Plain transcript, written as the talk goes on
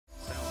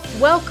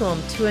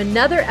Welcome to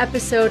another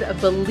episode of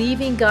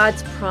Believing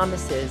God's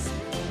Promises,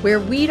 where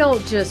we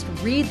don't just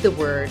read the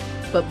word,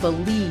 but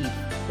believe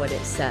what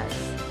it says.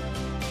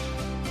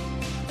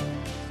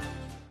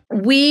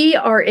 We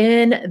are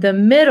in the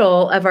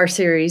middle of our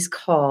series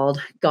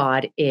called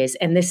God Is,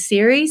 and this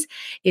series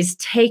is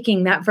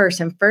taking that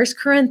verse in 1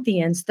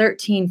 Corinthians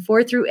 13,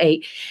 4 through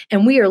 8,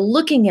 and we are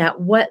looking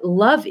at what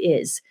love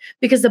is,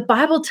 because the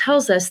Bible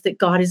tells us that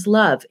God is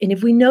love. And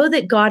if we know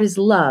that God is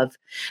love,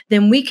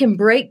 then we can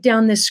break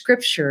down this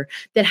scripture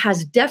that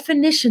has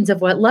definitions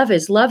of what love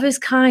is. Love is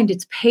kind,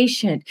 it's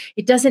patient,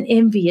 it doesn't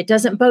envy, it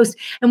doesn't boast,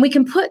 and we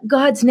can put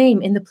God's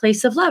name in the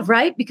place of love,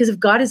 right? Because if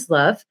God is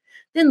love,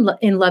 then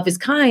love is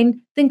kind,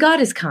 then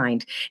God is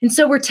kind. And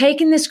so we're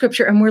taking this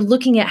scripture and we're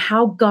looking at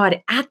how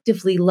God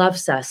actively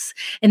loves us.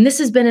 And this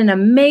has been an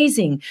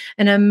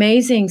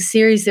amazing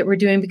series that we're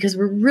doing, because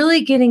we're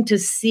really getting to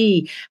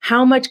see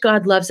how much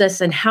God loves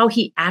us and how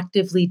he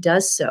actively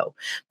does so.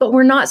 But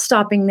we're not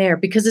stopping there,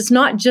 because it's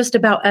not just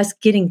about us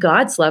getting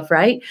God's love,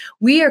 right?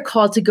 We are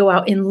called to go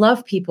out and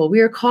love people. We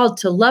are called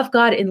to love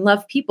God and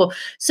love people.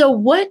 So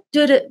what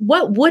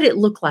would it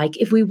look like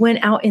if we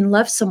went out and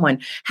loved someone?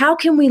 How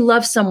can we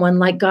love someone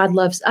like God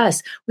loves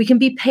us? We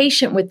can be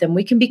patient with them.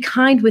 We can be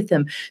kind with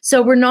them.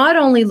 So we're not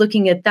only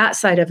looking at that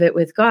side of it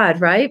with God,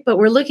 right? But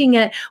we're looking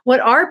at what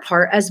our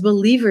part as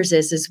believers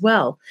is as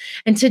well.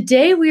 And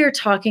today we are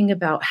talking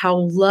about how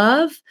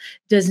love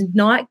does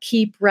not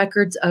keep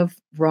records of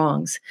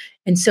wrongs.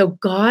 And so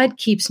God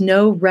keeps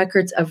no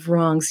records of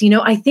wrongs. You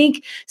know, I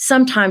think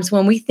sometimes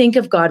when we think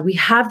of God, we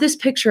have this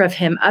picture of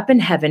him up in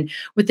heaven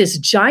with this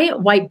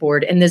giant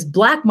whiteboard and this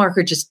black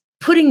marker just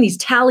putting these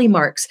tally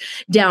marks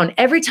down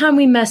every time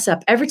we mess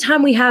up, every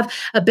time we have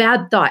a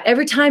bad thought,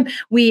 every time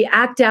we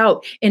act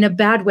out in a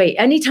bad way,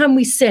 anytime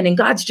we sin, and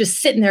God's just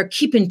sitting there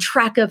keeping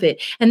track of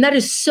it. And that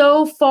is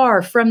so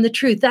far from the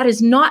truth. That is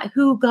not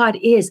who God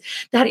is.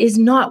 That is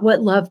not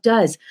what love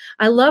does.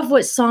 I love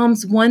what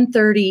Psalms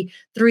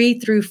 133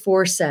 through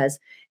 4 says.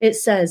 It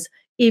says,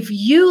 "If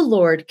you,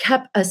 Lord,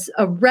 kept us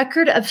a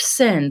record of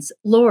sins,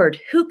 Lord,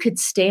 who could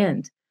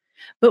stand?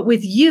 But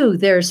with you,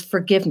 there's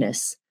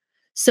forgiveness,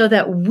 so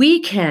that we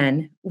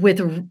can,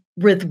 with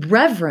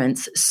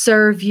reverence,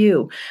 serve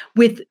you."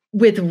 With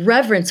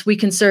reverence, we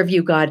can serve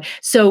you, God.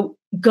 So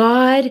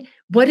God,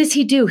 what does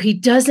he do? He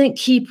doesn't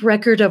keep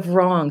record of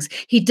wrongs.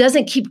 He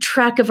doesn't keep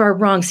track of our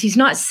wrongs. He's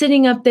not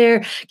sitting up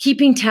there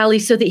keeping tally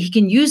so that he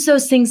can use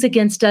those things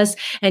against us,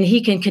 and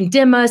he can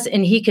condemn us,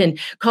 and he can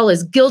call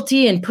us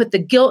guilty and put the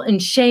guilt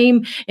and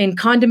shame and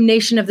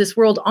condemnation of this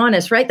world on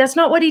us, right? That's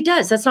not what he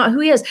does. That's not who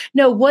he is.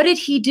 No, what did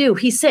he do?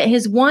 He sent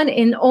his one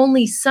and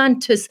only son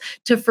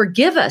to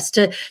forgive us,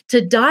 to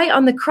die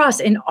on the cross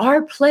in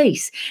our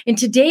place. And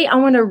today I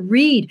want to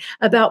read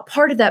about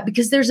part of that,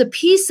 because there's a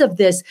piece of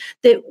this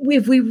that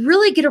if we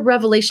really get a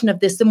revelation of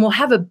this, then we'll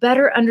have a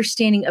better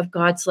understanding of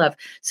God's love.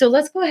 So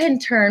let's go ahead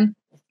and turn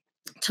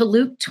to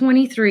Luke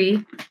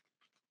 23.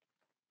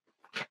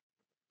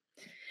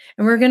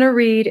 And we're going to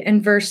read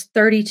in verse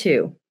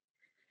 32.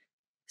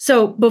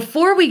 So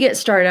before we get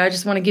started, I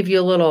just want to give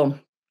you a little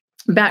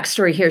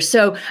backstory here.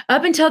 So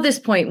up until this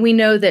point, we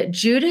know that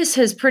Judas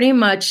has pretty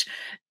much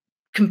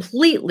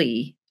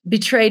completely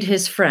betrayed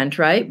his friend,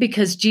 right?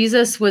 Because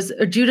Judas was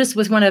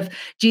one of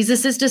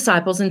Jesus's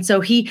disciples. And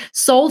so he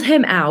sold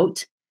him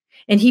out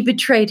and he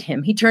betrayed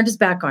him. He turned his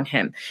back on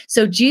him.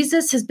 So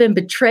Jesus has been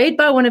betrayed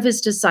by one of his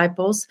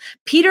disciples.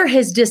 Peter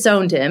has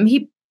disowned him.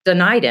 He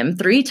denied him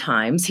 3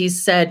 times. He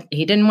said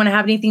he didn't want to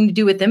have anything to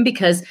do with him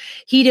because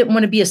he didn't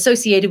want to be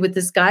associated with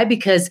this guy,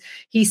 because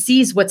he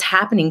sees what's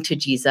happening to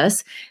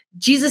Jesus.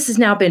 Jesus has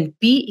now been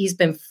beat. He's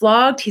been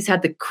flogged. He's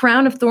had the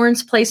crown of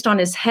thorns placed on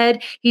his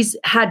head. He's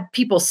had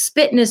people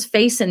spit in his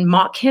face and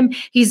mock him.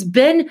 He's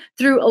been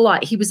through a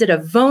lot. He was at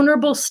a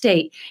vulnerable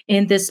state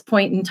in this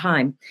point in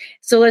time.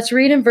 So let's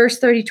read in verse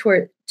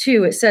 32.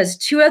 It says,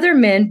 2 other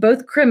men,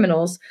 both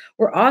criminals,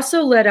 were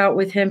also led out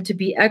with him to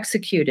be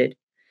executed.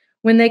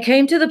 When they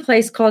came to the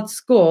place called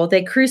Skull,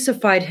 they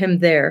crucified him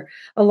there,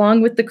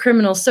 along with the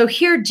criminals. So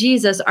here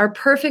Jesus, our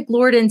perfect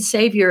Lord and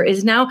Savior,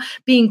 is now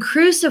being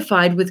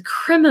crucified with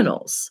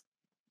criminals.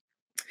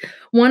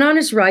 One on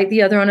his right,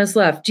 the other on his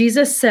left.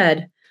 Jesus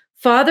said,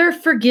 "Father,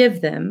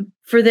 forgive them,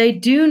 for they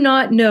do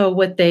not know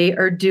what they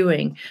are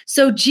doing."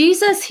 So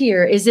Jesus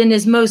here is in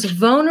his most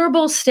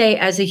vulnerable state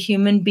as a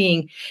human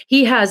being.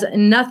 He has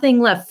nothing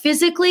left.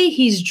 Physically,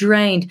 he's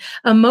drained.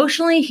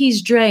 Emotionally,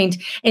 he's drained.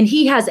 And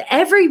he has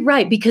every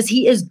right, because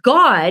he is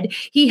God,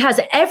 he has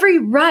every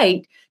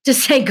right to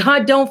say,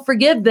 "God, don't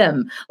forgive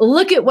them.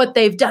 Look at what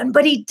they've done."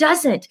 But he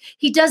doesn't.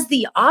 He does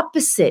the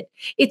opposite.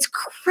 It's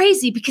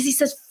crazy, because he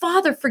says,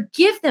 "Father,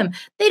 forgive them.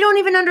 They don't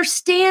even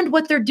understand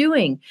what they're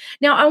doing."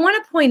 Now, I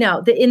want to point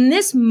out that in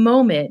this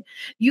moment,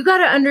 you got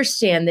to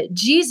understand that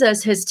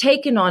Jesus has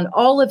taken on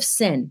all of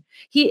sin.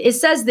 It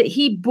says that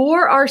he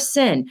bore our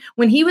sin.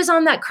 When he was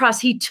on that cross,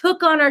 he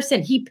took on our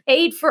sin. He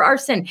paid for our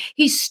sin.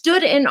 He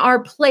stood in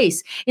our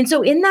place. And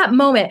so in that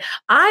moment,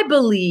 I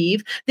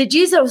believe that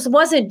Jesus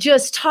wasn't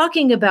just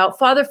talking about,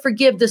 Father,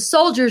 forgive the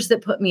soldiers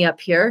that put me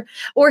up here,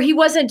 or he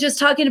wasn't just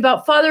talking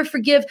about, Father,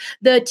 forgive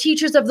the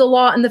teachers of the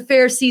law and the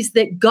Pharisees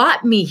that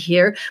got me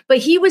here, but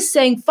he was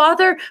saying,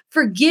 Father,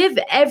 forgive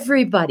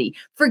everybody.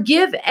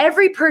 Forgive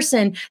every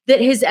person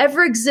that has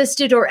ever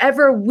existed or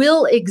ever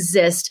will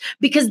exist,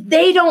 because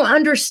they don't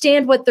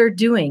understand what they're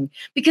doing.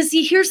 Because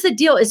see, here's the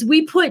deal, is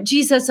we put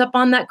Jesus up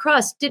on that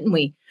cross, didn't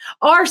we?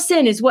 Our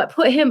sin is what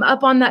put him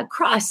up on that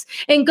cross.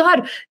 And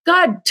God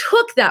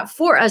took that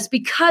for us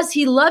because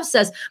he loves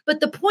us. But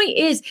the point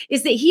is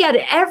that he had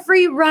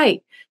every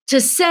right to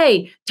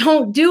say,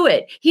 don't do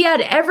it. He had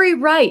every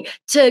right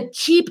to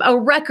keep a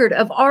record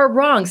of our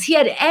wrongs. He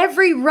had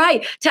every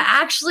right to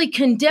actually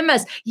condemn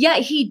us,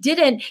 yet he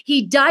didn't.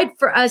 He died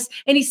for us,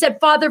 and he said,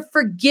 Father,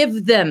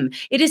 forgive them.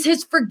 It is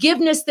his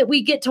forgiveness that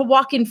we get to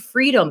walk in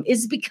freedom.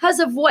 It's because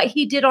of what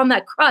he did on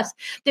that cross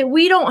that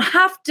we don't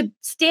have to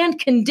stand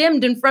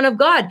condemned in front of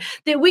God,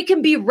 that we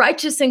can be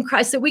righteous in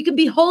Christ, that we can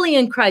be holy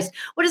in Christ.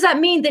 What does that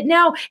mean? That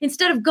now,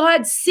 instead of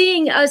God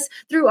seeing us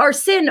through our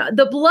sin,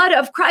 the blood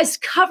of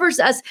Christ covers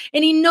us,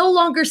 and he no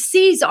longer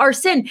sees our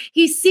sin.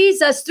 He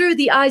sees us through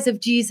the eyes of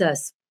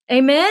Jesus.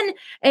 Amen.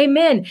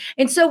 Amen.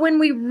 And so when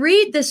we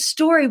read this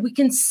story, we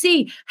can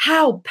see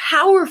how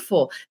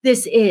powerful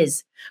this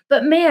is.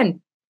 But man,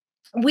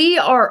 we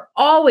are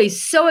always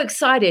so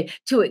excited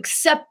to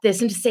accept this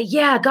and to say,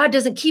 yeah, God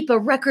doesn't keep a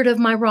record of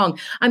my wrong.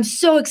 I'm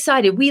so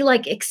excited. We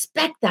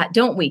expect that,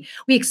 don't we?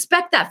 We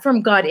expect that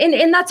from God.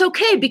 And that's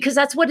okay, because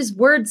that's what his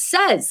word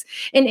says.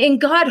 And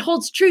God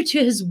holds true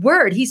to his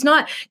word. He's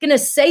not going to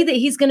say that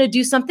he's going to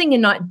do something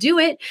and not do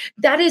it.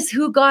 That is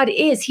who God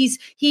is.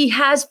 He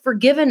has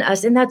forgiven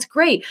us, and that's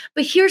great.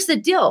 But here's the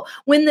deal.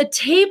 When the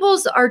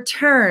tables are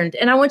turned,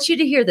 and I want you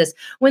to hear this,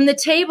 when the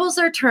tables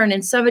are turned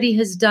and somebody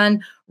has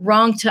done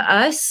wrong to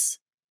us,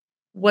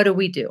 what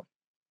do?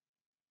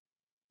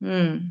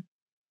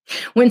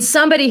 When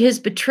somebody has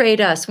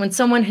betrayed us, when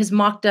someone has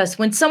mocked us,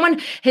 when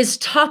someone has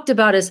talked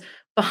about us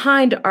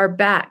behind our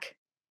back,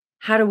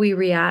 how do we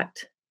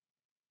react?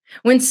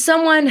 When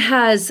someone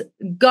has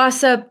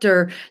gossiped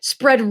or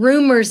spread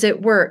rumors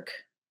at work,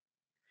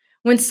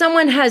 when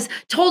someone has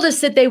told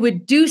us that they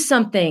would do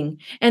something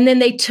and then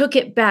they took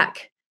it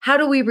back, how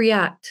do we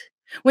react?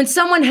 When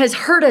someone has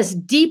hurt us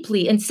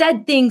deeply and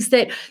said things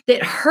that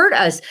hurt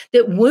us,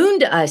 that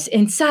wound us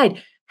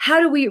inside, how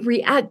do we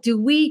react? Do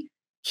we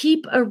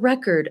keep a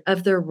record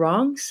of their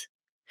wrongs?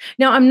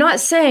 Now, I'm not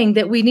saying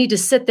that we need to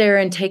sit there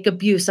and take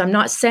abuse. I'm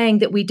not saying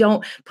that we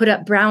don't put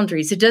up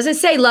boundaries. It doesn't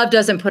say love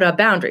doesn't put up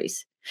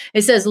boundaries.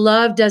 It says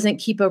love doesn't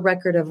keep a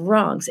record of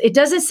wrongs. It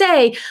doesn't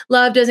say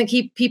love doesn't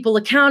keep people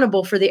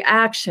accountable for the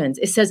actions.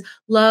 It says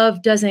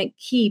love doesn't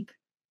keep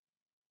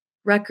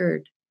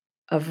record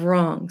of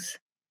wrongs.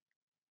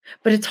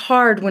 But it's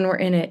hard when we're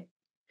in it.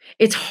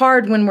 It's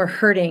hard when we're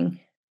hurting,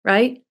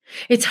 right?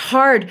 It's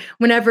hard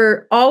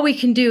whenever all we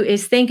can do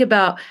is think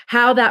about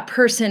how that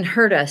person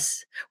hurt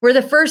us. We're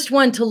the first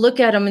one to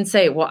look at them and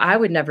say, well, I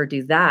would never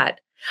do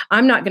that.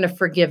 I'm not going to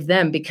forgive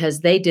them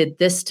because they did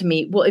this to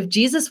me. Well, if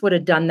Jesus would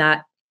have done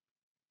that,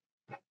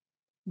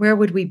 where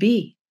would we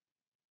be?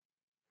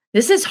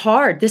 This is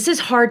hard. This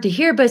is hard to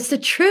hear, but it's the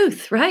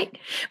truth, right?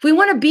 If we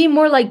want to be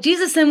more like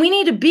Jesus, then we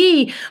need to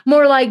be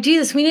more like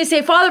Jesus. We need to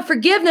say, Father,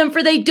 forgive them,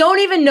 for they don't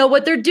even know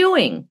what they're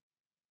doing.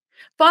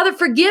 Father,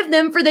 forgive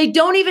them, for they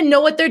don't even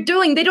know what they're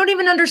doing. They don't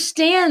even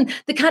understand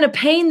the kind of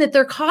pain that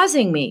they're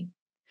causing me.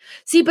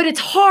 See, but it's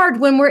hard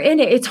when we're in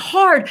it. It's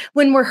hard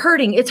when we're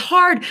hurting. It's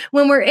hard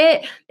when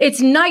it's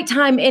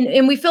nighttime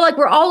and we feel like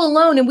we're all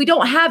alone and we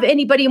don't have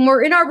anybody and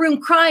we're in our room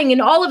crying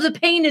and all of the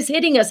pain is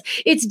hitting us.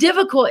 It's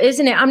difficult,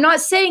 isn't it? I'm not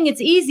saying it's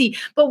easy,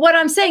 but what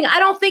I'm saying, I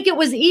don't think it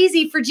was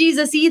easy for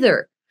Jesus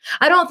either.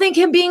 I don't think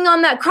him being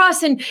on that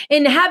cross and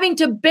having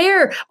to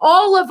bear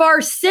all of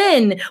our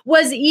sin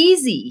was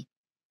easy.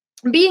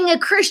 Being a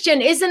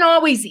Christian isn't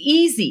always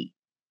easy,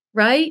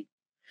 right?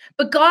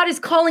 But God is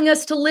calling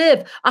us to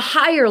live a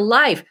higher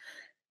life.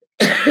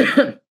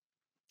 I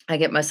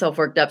get myself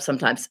worked up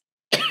sometimes.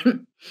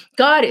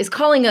 God is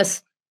calling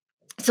us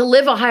to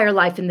live a higher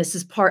life, and this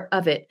is part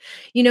of it.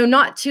 You know,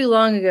 not too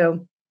long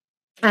ago,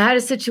 I had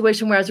a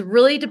situation where I was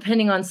really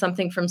depending on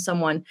something from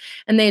someone,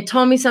 and they had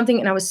told me something,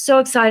 and I was so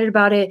excited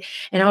about it.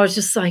 And I was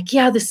just like,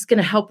 yeah, this is going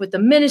to help with the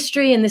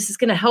ministry, and this is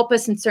going to help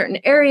us in certain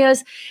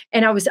areas.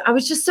 And I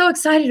was just so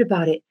excited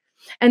about it.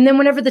 And then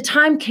whenever the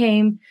time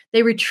came,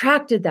 they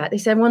retracted that. They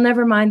said, well,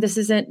 never mind. This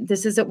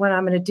isn't what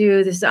I'm going to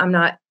do. It's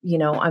not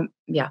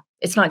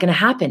going to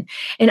happen.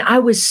 And I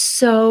was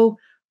so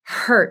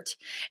hurt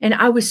and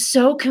I was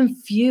so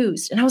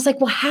confused. And I was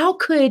like, well, how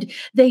could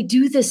they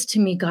do this to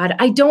me, God?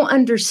 I don't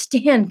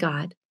understand,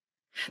 God.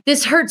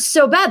 This hurts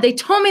so bad. They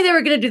told me they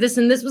were going to do this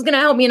and this was going to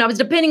help me. And I was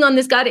depending on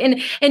this, God.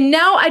 And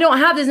now I don't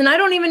have this and I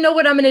don't even know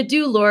what I'm going to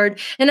do, Lord.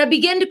 And I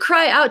began to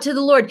cry out to the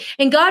Lord.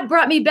 And God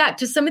brought me back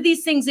to some of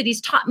these things that he's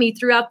taught me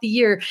throughout the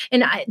years.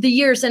 And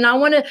I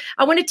want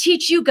to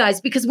teach you guys,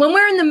 because when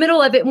we're in the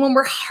middle of it, and when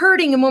we're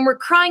hurting and when we're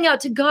crying out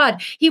to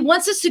God, he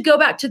wants us to go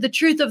back to the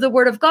truth of the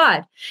word of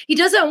God. He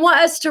doesn't want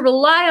us to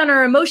rely on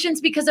our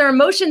emotions, because our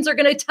emotions are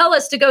going to tell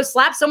us to go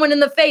slap someone in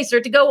the face or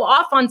to go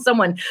off on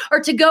someone or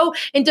to go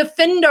and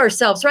defend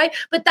ourselves. Right?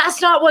 But that's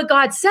not what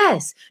God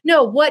says.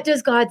 No, what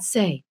does God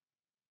say?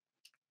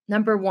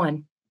 Number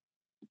one,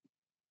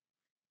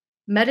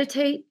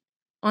 meditate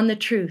on the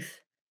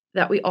truth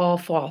that we all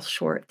fall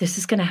short. This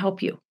is going to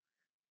help you.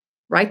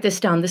 Write this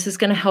down. This is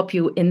going to help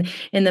you in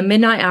the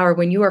midnight hour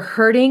when you are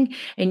hurting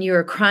and you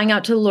are crying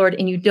out to the Lord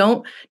and you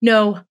don't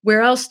know where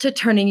else to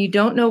turn and you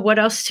don't know what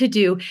else to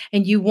do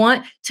and you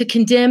want to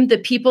condemn the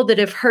people that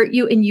have hurt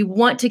you and you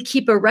want to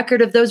keep a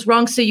record of those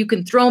wrongs so you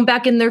can throw them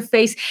back in their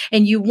face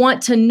and you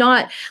want to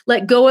not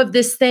let go of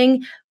this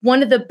thing.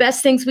 One of the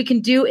best things we can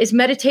do is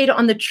meditate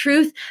on the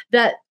truth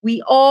that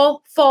we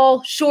all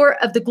fall short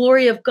of the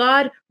glory of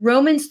God.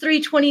 Romans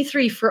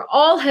 3:23, for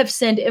all have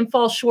sinned and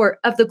fall short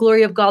of the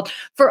glory of God.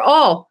 For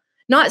all,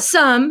 not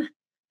some,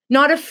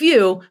 not a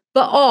few,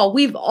 but all.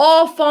 We've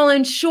all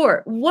fallen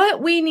short.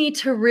 What we need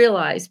to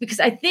realize, because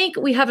I think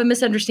we have a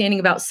misunderstanding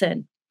about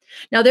sin.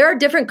 Now, there are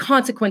different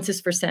consequences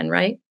for sin,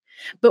 right?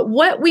 But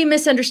what we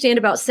misunderstand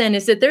about sin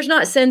is that there's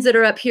not sins that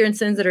are up here and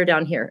sins that are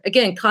down here.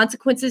 Again,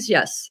 consequences,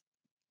 yes.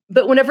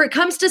 But whenever it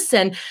comes to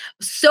sin,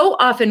 so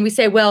often we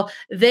say, well,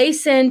 they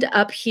sinned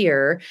up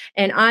here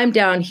and I'm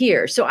down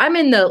here. So I'm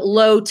in the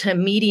low to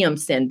medium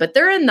sin, but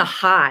they're in the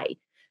high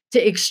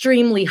to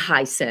extremely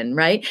high sin,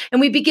 right? And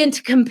we begin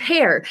to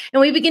compare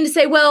and we begin to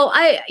say, well,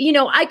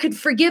 I could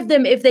forgive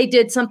them if they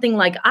did something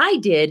like I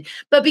did,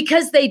 but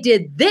because they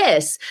did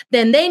this,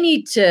 then they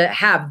need to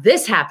have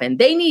this happen.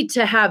 They need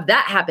to have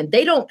that happen.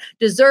 They don't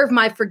deserve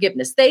my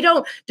forgiveness. They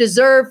don't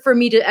deserve for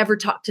me to ever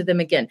talk to them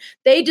again.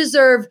 They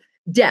deserve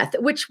death,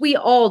 which we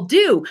all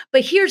do.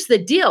 But here's the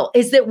deal,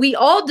 is that we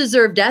all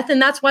deserve death.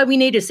 And that's why we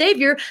need a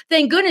savior.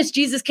 Thank goodness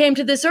Jesus came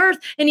to this earth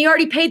and he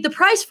already paid the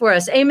price for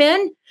us.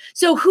 Amen.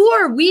 So who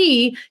are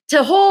we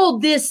to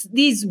hold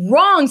these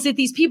wrongs that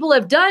these people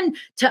have done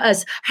to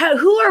us?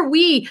 Who are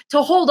we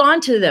to hold on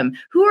to them?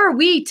 Who are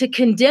we to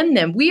condemn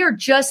them? We are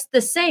just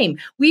the same.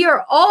 We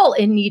are all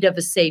in need of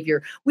a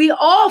savior. We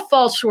all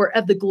fall short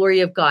of the glory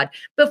of God.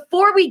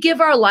 Before we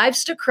give our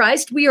lives to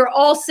Christ, we are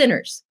all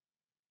sinners.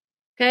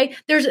 Okay.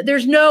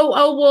 There's no,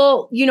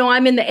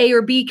 I'm in the A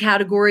or B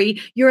category.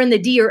 You're in the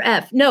D or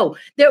F. No,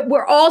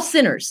 we're all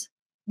sinners.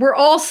 We're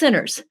all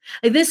sinners.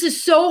 This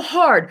is so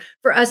hard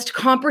for us to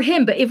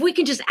comprehend. But if we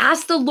can just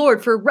ask the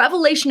Lord for a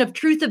revelation of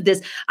truth of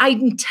this,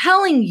 I'm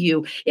telling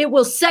you, it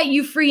will set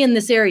you free in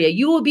this area.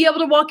 You will be able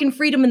to walk in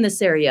freedom in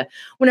this area.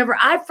 Whenever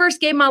I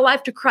first gave my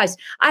life to Christ,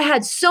 I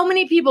had so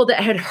many people that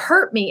had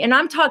hurt me. And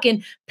I'm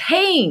talking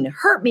pain,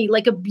 hurt me,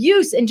 like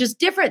abuse and just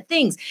different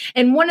things.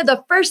 And one of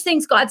the first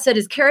things God said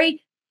is, Carrie,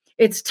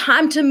 it's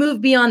time to move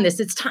beyond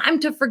this. It's time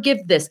to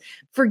forgive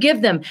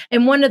them.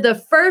 And one of the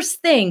first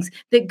things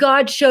that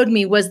God showed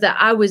me was that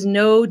I was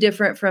no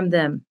different from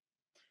them.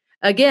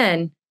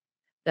 Again,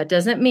 that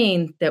doesn't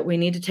mean that we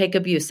need to take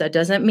abuse. That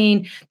doesn't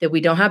mean that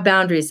we don't have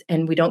boundaries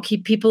and we don't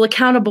keep people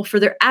accountable for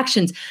their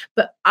actions.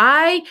 But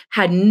I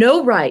had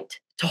no right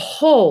to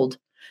hold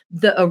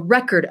a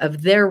record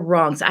of their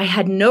wrongs. I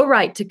had no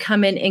right to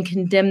come in and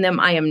condemn them.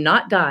 I am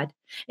not God.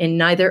 And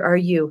neither are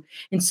you.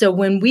 And so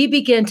when we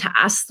begin to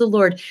ask the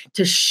Lord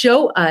to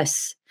show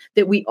us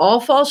that we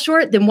all fall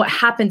short, then what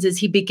happens is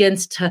he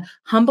begins to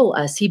humble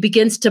us. He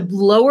begins to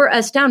lower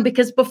us down,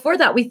 because before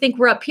that, we think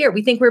we're up here.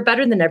 We think we're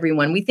better than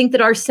everyone. We think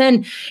that our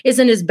sin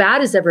isn't as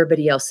bad as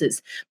everybody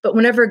else's. But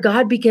whenever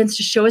God begins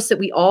to show us that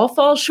we all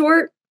fall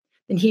short,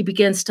 then he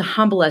begins to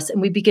humble us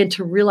and we begin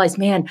to realize,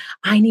 man,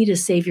 I need a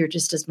savior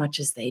just as much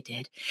as they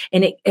did.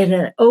 And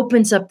it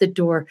opens up the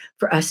door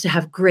for us to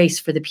have grace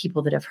for the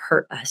people that have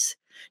hurt us.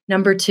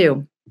 Number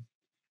two,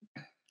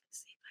 let's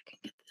see if I can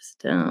get this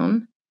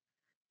down.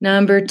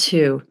 Number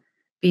two,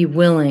 be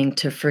willing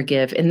to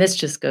forgive. And this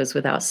just goes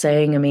without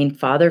saying.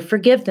 Father,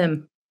 forgive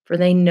them, for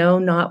they know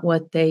not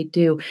what they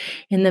do.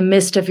 In the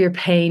midst of your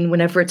pain,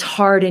 whenever it's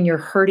hard and you're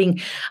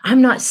hurting,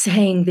 I'm not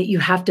saying that you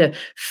have to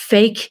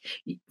fake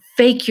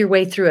your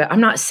way through it. I'm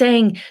not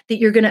saying that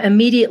you're going to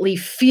immediately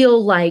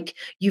feel like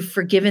you've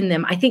forgiven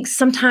them. I think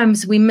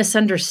sometimes we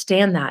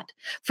misunderstand that.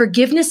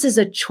 Forgiveness is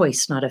a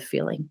choice, not a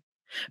feeling.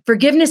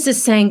 Forgiveness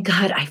is saying,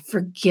 God, I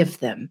forgive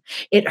them.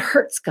 It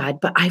hurts,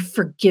 God, but I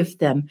forgive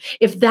them.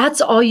 If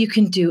that's all you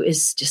can do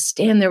is just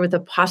stand there with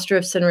a posture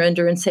of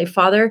surrender and say,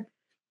 Father,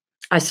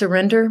 I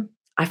surrender.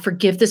 I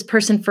forgive this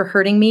person for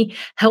hurting me.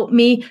 Help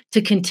me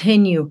to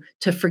continue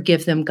to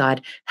forgive them,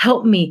 God.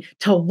 Help me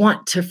to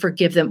want to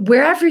forgive them.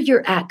 Wherever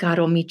you're at, God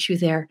will meet you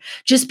there.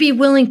 Just be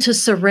willing to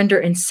surrender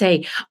and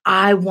say,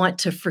 I want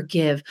to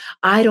forgive.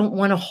 I don't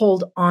want to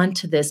hold on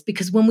to this,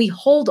 because when we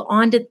hold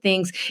on to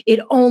things, it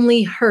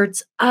only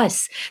hurts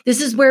us.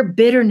 This is where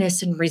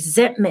bitterness and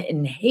resentment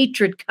and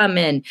hatred come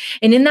in.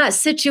 And in that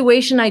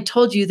situation, I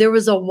told you there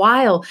was a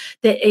while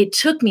that it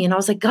took me, and I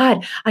was like,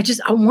 God, I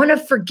want to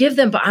forgive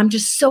them, but I'm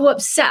just so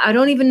upset. I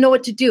don't even know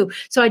what to do.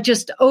 So I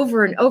just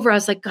over and over, I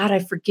was like, God, I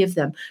forgive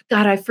them.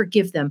 God, I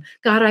forgive them.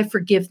 God, I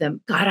forgive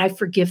them. God, I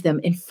forgive them.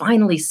 And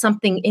finally,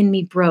 something in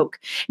me broke.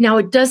 Now,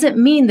 it doesn't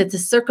mean that the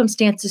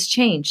circumstances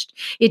changed.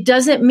 It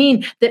doesn't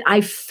mean that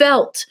I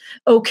felt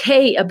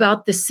okay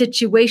about the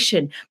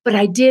situation, but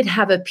I did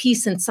have a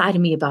peace inside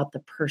of me about the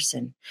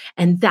person.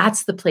 And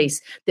that's the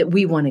place that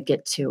we want to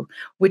get to,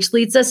 which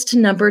leads us to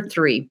number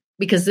 3.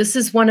 Because this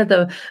is one of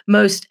the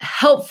most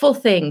helpful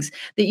things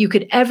that you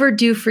could ever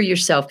do for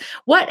yourself.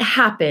 What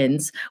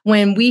happens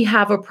when we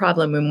have a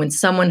problem and when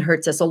someone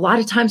hurts us? A lot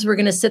of times we're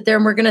going to sit there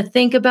and we're going to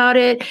think about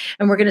it,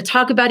 and we're going to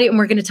talk about it, and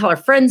we're going to tell our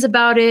friends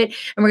about it,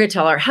 and we're going to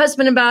tell our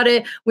husband about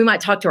it. We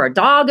might talk to our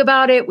dog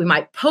about it. We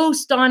might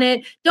post on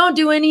it. Don't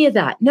do any of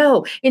that.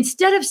 No,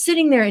 instead of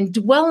sitting there and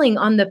dwelling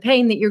on the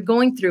pain that you're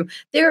going through,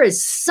 there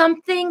is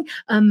something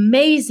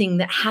amazing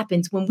that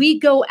happens when we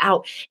go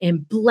out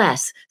and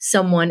bless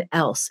someone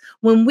else.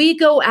 When we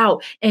go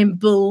out and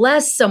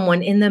bless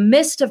someone in the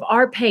midst of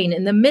our pain,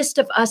 in the midst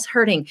of us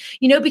hurting,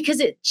 because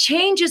it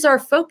changes our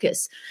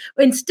focus.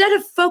 Instead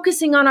of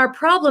focusing on our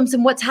problems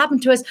and what's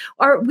happened to us,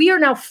 we are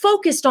now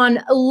focused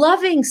on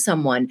loving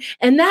someone.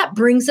 And that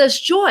brings us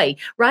joy,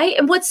 right?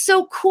 And what's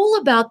so cool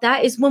about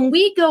that is when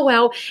we go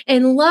out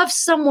and love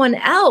someone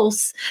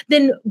else,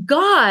 then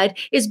God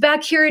is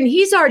back here and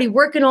he's already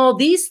working all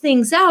these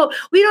things out.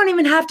 We don't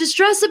even have to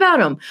stress about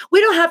them.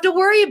 We don't have to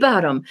worry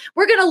about them.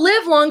 We're going to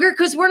live longer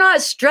because we're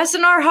not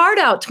stressing our heart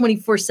out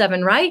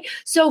 24/7, right?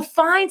 So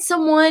find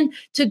someone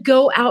to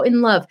go out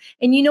and love.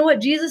 And you know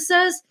what Jesus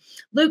says?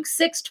 Luke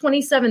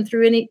 6:27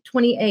 through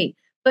 28.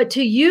 But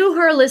to you who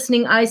are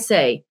listening, I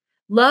say,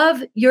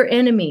 love your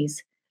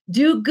enemies.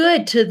 Do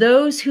good to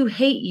those who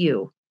hate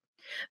you.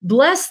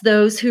 Bless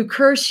those who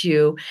curse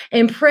you,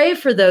 and pray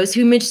for those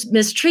who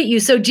mistreat you.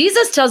 So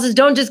Jesus tells us,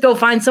 don't just go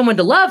find someone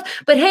to love,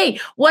 but hey,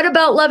 what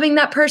about loving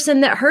that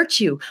person that hurts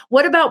you?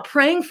 What about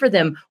praying for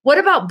them? What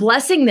about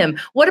blessing them?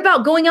 What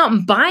about going out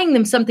and buying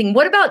them something?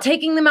 What about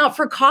taking them out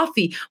for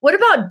coffee? What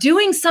about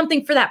doing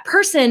something for that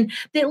person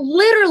that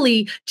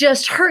literally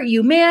just hurt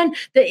you? Man,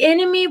 the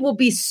enemy will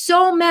be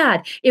so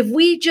mad if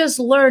we just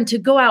learn to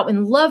go out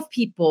and love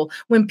people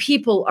when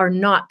people are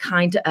not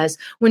kind to us,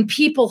 when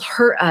people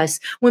hurt us,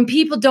 when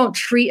people don't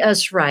treat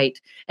us right.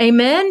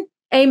 Amen.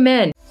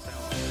 Amen.